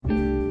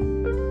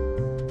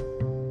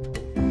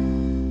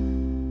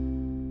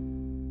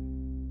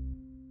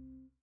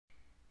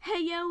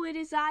it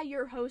is I,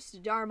 your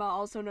host, Dharma,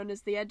 also known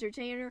as the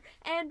Entertainer,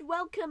 and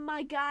welcome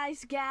my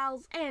guys,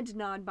 gals, and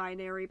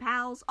non-binary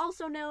pals,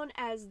 also known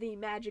as the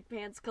Magic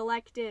Pants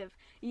Collective.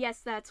 Yes,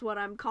 that's what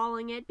I'm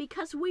calling it,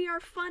 because we are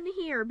fun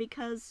here,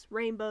 because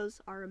rainbows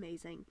are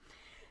amazing.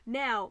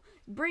 Now,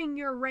 bring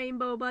your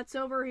rainbow butts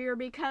over here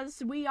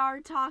because we are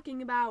talking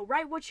about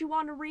write what you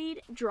want to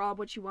read, draw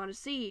what you want to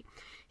see.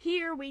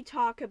 Here we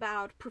talk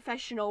about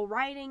professional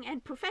writing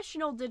and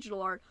professional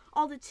digital art,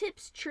 all the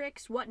tips,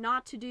 tricks, what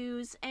not to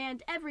do's,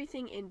 and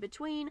everything in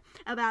between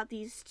about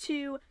these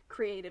two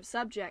creative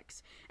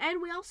subjects.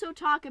 And we also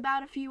talk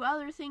about a few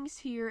other things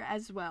here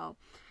as well,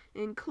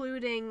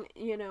 including,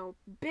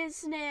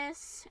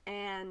 business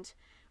and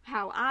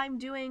how I'm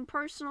doing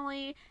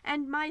personally,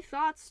 and my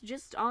thoughts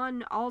just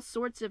on all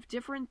sorts of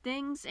different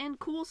things and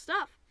cool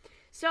stuff.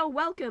 So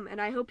welcome, and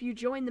I hope you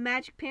join the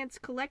Magic Pants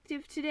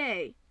Collective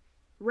today.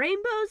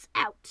 Rainbows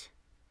out!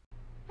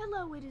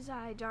 Hello, it is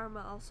I,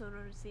 Dharma, also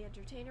known as the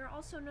Entertainer,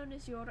 also known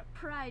as your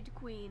Pride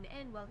Queen,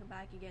 and welcome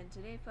back again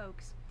today,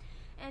 folks.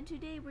 And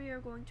today we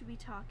are going to be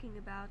talking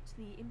about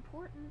the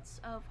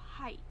importance of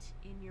height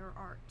in your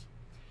art.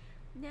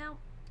 Now,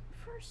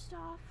 first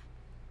off,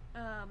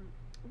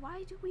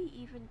 why do we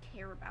even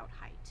care about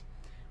height?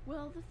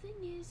 Well, the thing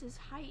is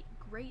height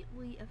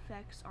greatly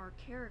affects our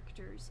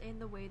characters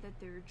and the way that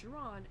they're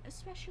drawn,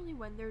 especially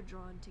when they're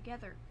drawn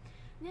together.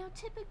 Now,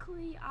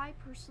 typically, I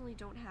personally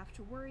don't have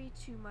to worry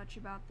too much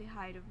about the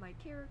height of my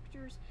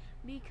characters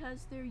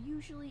because they're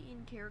usually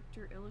in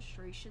character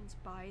illustrations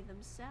by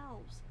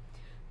themselves.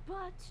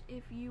 But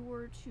if you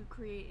were to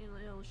create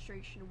an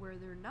illustration where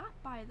they're not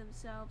by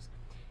themselves,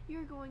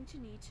 you're going to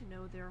need to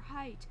know their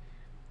height,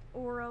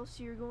 or else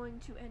you're going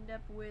to end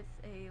up with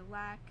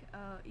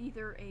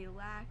either a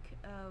lack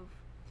of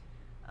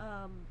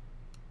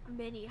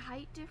many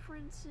height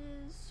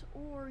differences,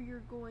 or you're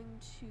going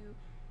to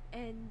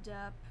end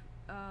up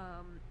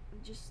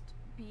just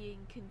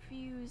being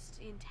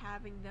confused and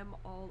having them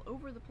all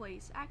over the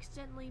place,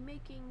 accidentally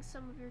making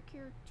some of your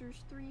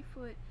characters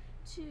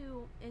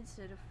 3'2"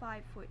 instead of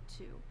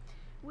 5'2",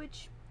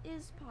 which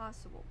is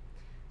possible.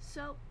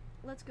 So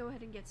let's go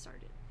ahead and get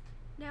started.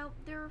 Now,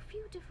 there are a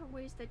few different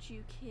ways that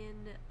you can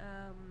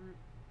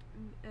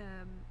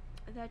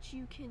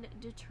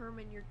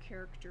determine your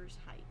character's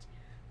height.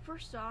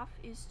 First off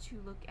is to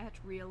look at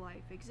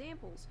real-life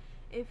examples.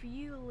 If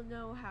you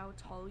know how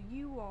tall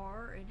you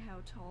are and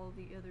how tall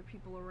the other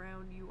people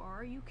around you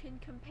are, you can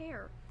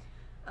compare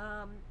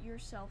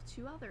yourself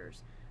to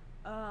others.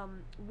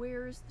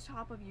 Where's the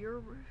top of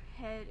your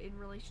head in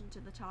relation to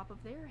the top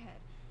of their head?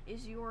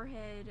 Is your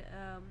head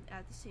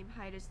at the same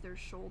height as their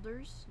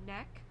shoulders,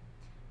 neck,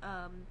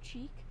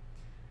 cheek,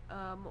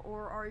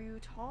 or are you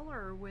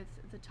taller with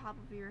the top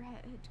of your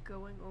head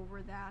going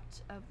over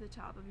that of the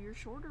top of your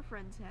shorter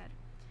friend's head?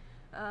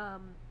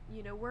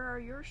 Where are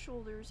your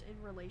shoulders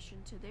in relation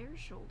to their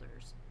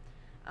shoulders?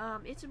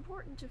 It's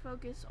important to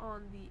focus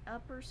on the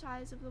upper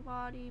size of the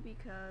body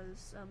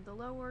because the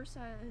lower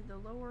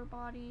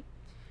body,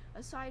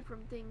 aside from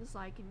things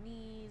like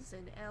knees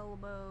and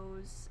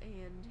elbows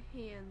and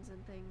hands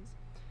and things,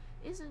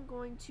 isn't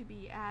going to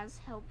be as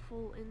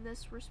helpful in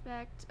this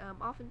respect.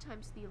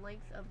 Oftentimes the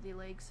length of the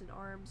legs and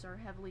arms are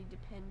heavily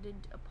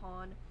dependent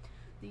upon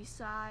the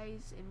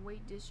size and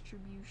weight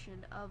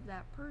distribution of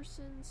that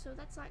person, so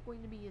that's not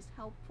going to be as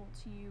helpful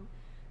to you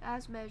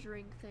as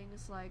measuring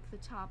things like the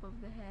top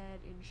of the head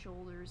and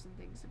shoulders and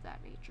things of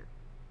that nature.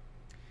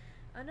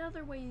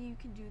 Another way you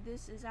can do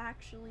this is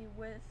actually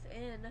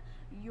within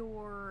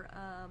your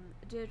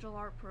digital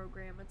art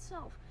program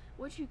itself.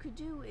 What you could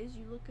do is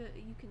you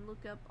can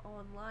look up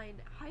online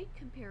height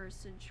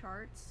comparison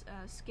charts,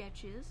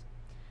 sketches,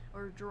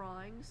 or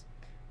drawings,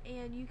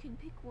 and you can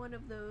pick one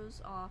of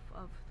those off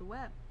of the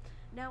web.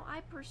 Now,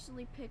 I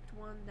personally picked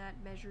one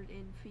that measured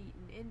in feet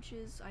and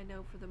inches. I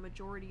know for the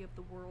majority of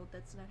the world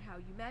that's not how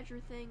you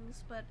measure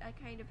things, but I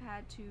kind of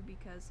had to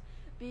because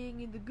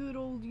being in the good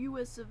old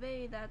US of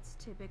A, that's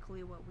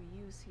typically what we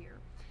use here.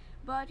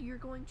 But you're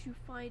going to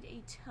find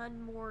a ton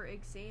more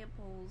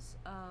examples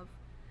of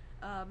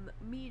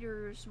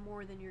meters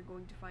more than you're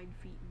going to find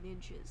feet and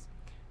inches.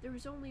 There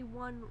was only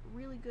one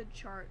really good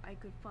chart I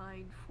could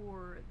find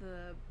for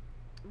the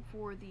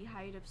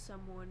height of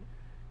someone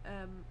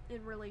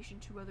in relation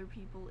to other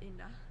people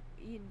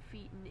in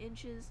feet and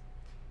inches.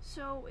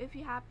 So if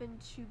you happen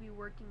to be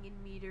working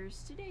in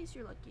meters, today's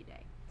your lucky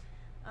day.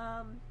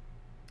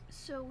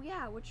 So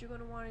yeah, what you're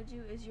going to want to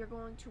do is you're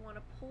going to want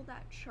to pull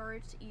that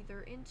chart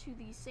either into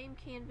the same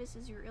canvas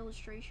as your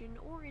illustration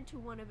or into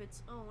one of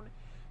its own,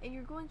 and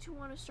you're going to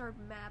want to start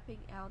mapping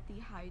out the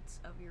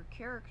heights of your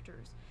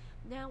characters.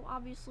 Now,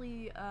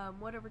 obviously,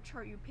 whatever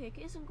chart you pick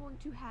isn't going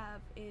to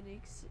have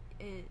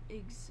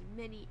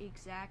many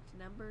exact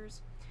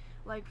numbers.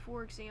 Like,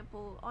 for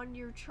example, on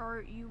your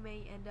chart, you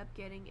may end up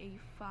getting a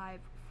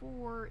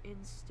 5'4"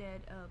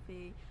 instead of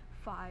a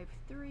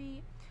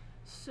 5'3".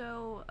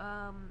 So,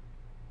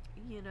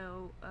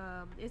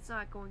 it's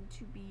not going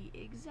to be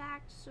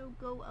exact, so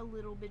go a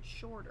little bit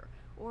shorter,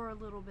 or a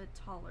little bit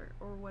taller,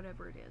 or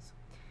whatever it is.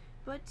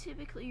 but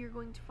typically you're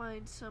going to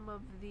find some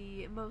of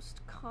the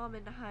most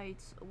common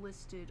heights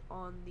listed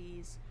on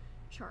these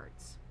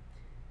charts.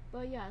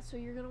 But yeah, so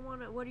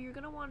what you're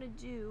gonna want to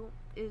do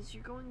is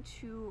you're going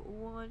to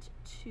want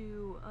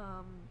to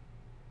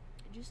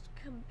just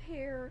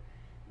compare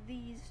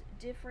these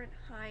different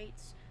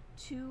heights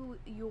to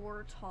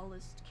your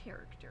tallest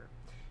character.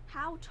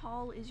 How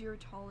tall is your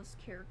tallest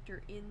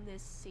character in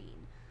this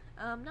scene?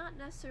 Not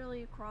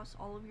necessarily across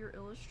all of your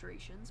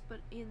illustrations,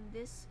 but in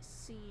this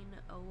scene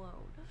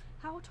alone.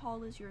 How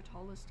tall is your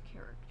tallest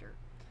character?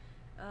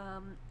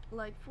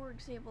 Like, for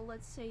example,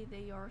 let's say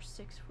they are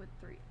 6'3".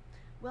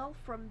 Well,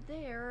 from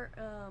there,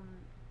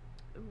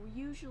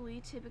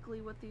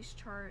 typically what these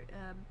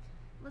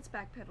let's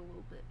backpedal a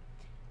little bit.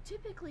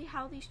 Typically,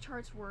 how these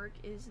charts work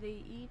is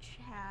they each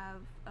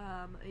have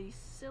a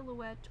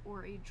silhouette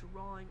or a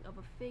drawing of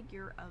a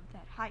figure of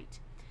that height.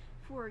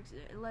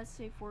 Let's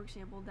say, for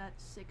example, that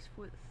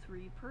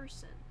 6'3"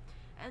 person.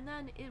 And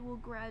then it will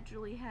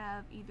gradually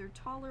have either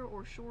taller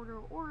or shorter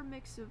or a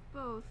mix of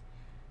both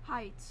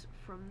heights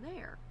from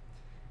there.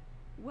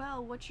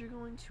 Well, what you're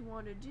going to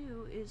want to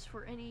do is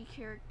for any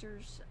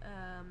characters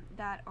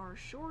that are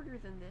shorter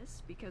than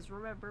this, because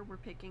remember, we're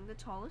picking the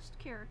tallest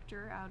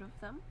character out of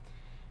them.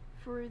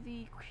 For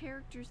the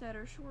characters that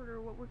are shorter,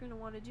 what we're going to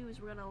want to do is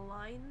we're going to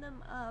line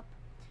them up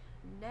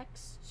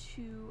next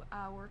to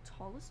our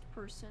tallest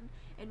person,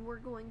 and we're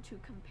going to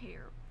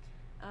compare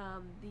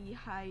the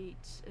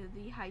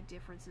height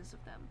differences of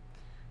them.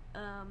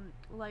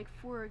 Like,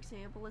 for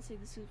example, let's say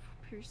this is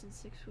person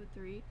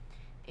 6'3",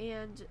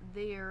 and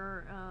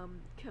their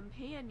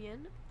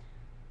companion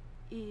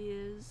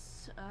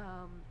is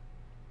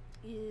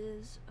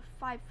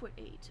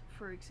 5'8",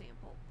 for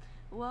example.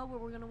 Well,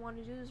 what we're going to want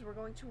to do is we're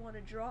going to want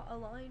to draw a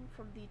line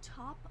from the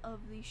top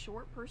of the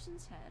short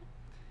person's head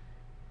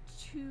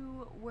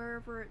to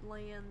wherever it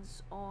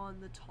lands on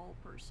the tall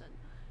person.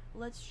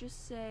 Let's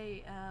just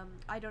say,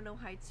 I don't know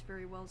heights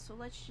very well, so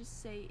let's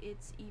just say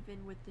it's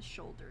even with the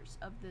shoulders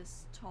of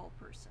this tall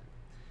person.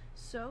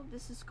 So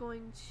this is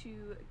going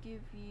to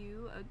give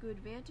you a good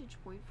vantage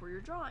point for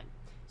your drawing.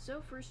 So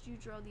first you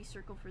draw the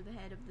circle for the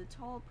head of the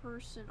tall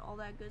person, all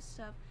that good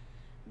stuff.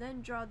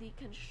 Then draw the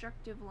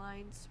constructive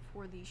lines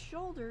for the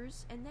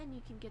shoulders, and then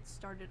you can get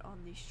started on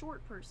the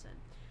short person.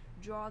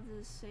 Draw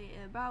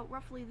about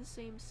roughly the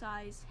same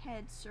size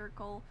head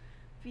circle,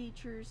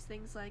 features,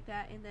 things like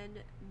that, and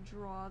then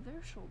draw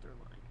their shoulder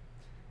line.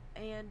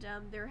 And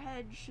their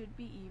head should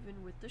be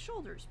even with the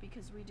shoulders,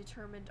 because we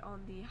determined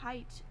on the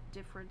height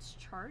difference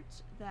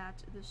chart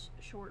that this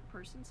short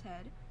person's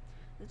head,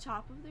 the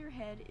top of their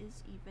head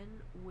is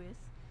even with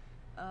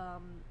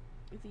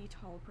the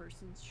tall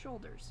person's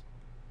shoulders.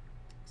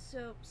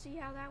 So, see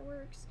how that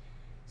works?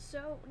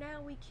 So,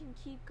 now we can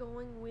keep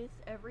going with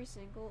every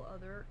single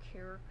other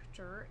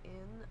character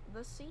in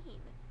the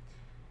scene.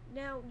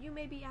 Now, you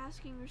may be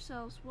asking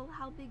yourselves, well,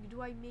 how big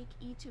do I make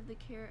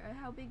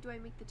how big do I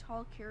make the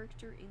tall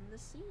character in the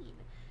scene?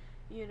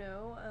 You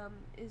know,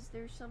 is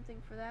there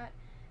something for that?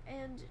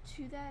 And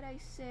to that I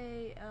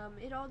say,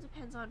 it all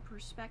depends on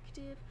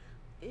perspective.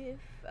 If,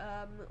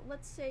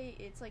 let's say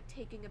it's like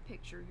taking a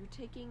picture. You're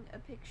taking a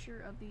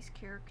picture of these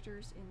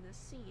characters in this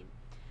scene.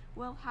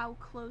 Well, how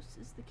close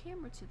is the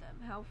camera to them?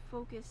 How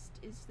focused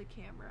is the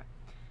camera?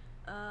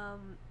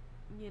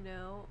 You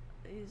know,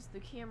 is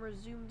the camera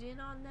zoomed in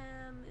on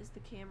them? Is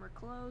the camera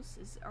close?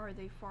 Are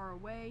they far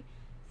away?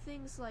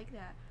 Things like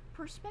that.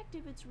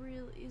 Perspective is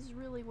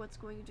really what's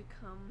going to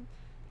come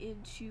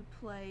into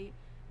play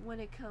when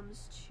it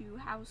comes to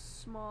how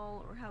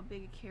small or how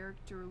big a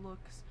character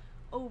looks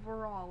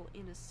overall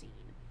in a scene.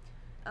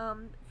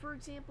 For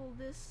example,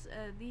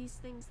 these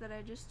things that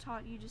I just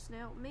taught you just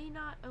now may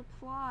not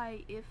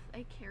apply if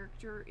a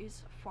character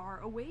is far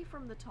away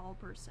from the tall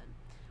person,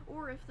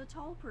 or if the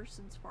tall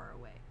person's far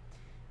away,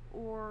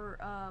 or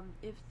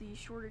if the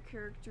shorter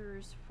character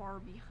is far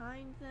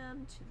behind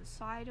them, to the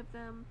side of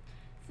them,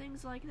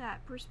 things like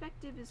that.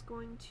 Perspective is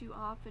going to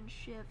often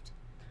shift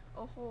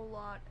a whole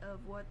lot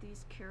of what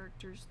these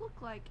characters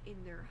look like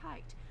in their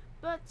height.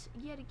 But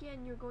yet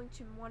again, you're going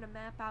to want to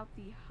map out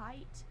the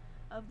height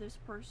of this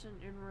person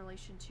in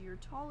relation to your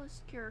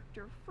tallest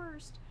character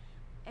first,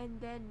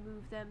 and then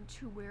move them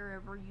to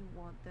wherever you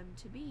want them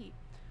to be.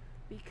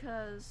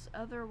 Because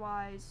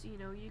otherwise, you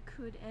know, you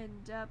could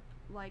end up,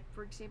 like,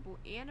 for example,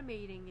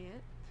 animating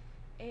it,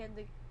 and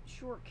the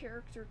short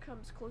character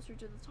comes closer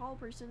to the tall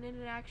person, and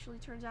it actually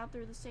turns out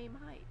they're the same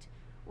height,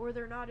 or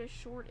they're not as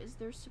short as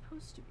they're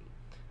supposed to be,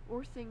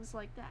 or things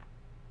like that.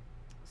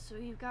 So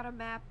you've got to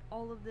map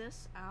all of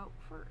this out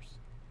first.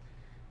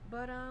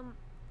 But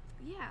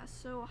yeah,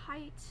 so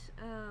height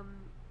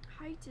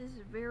is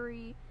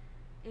very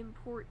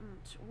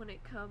important when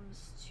it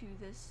comes to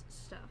this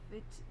stuff.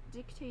 It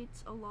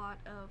dictates a lot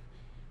of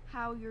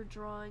how your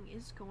drawing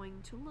is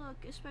going to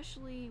look,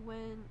 especially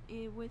when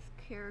with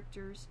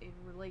characters in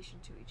relation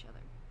to each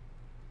other.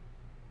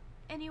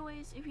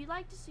 Anyways, if you'd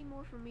like to see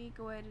more from me,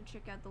 go ahead and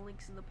check out the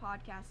links in the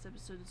podcast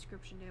episode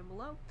description down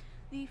below.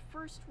 The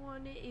first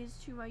one is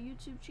to my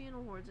YouTube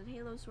channel, Hordes and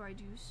Halos, where I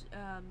do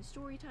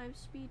story time,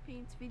 speed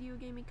paints, video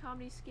gaming,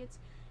 comedy skits,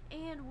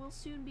 and we'll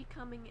soon be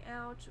coming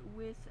out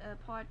with a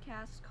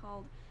podcast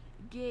called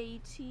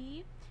Gay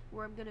Tea,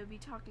 where I'm going to be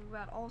talking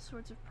about all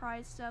sorts of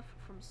Pride stuff,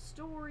 from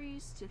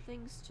stories to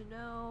things to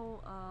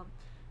know,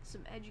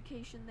 some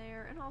education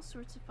there, and all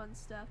sorts of fun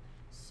stuff.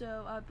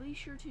 So be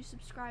sure to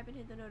subscribe and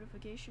hit the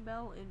notification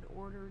bell in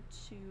order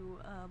to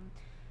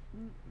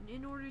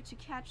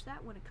catch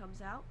that when it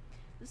comes out.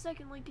 The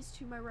second link is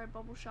to my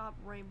Redbubble shop,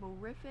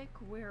 Rainbowrific,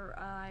 where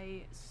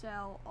I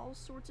sell all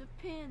sorts of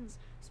pins,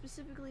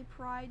 specifically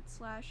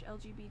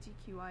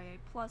Pride/LGBTQIA+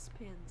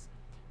 pins.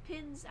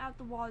 Pins out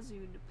the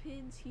wazoo,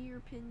 pins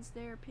here, pins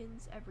there,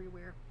 pins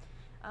everywhere.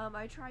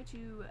 I try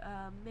to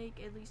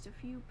make at least a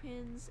few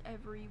pins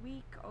every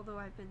week, although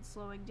I've been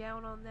slowing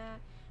down on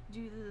that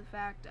due to the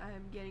fact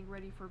I'm getting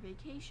ready for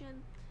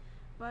vacation.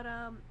 But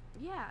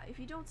yeah, if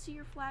you don't see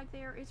your flag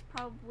there, it's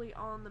probably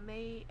on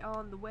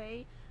the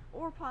way,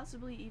 or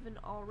possibly even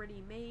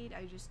already made.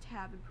 I just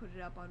haven't put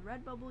it up on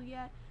Redbubble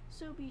yet,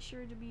 so be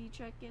sure to be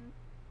checking.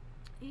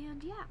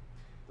 And yeah,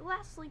 the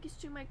last link is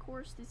to my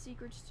course, the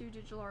Secrets to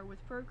Digital Art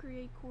with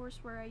Procreate course,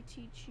 where I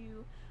teach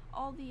you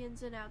all the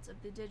ins and outs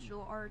of the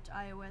digital art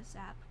iOS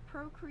app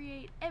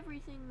Procreate,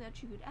 everything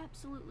that you would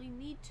absolutely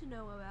need to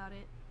know about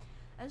it,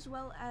 as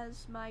well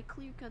as my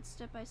clear-cut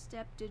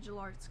step-by-step digital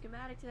art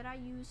schematic that I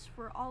use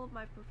for all of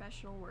my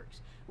professional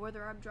works,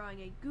 whether I'm drawing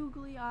a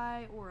googly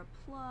eye, or a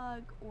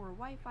plug, or a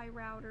Wi-Fi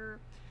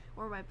router,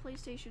 or my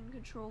PlayStation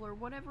controller,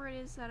 whatever it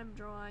is that I'm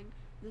drawing,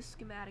 this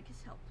schematic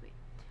has helped me.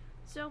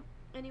 So,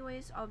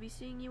 anyways, I'll be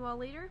seeing you all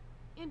later,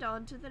 and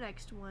on to the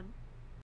next one.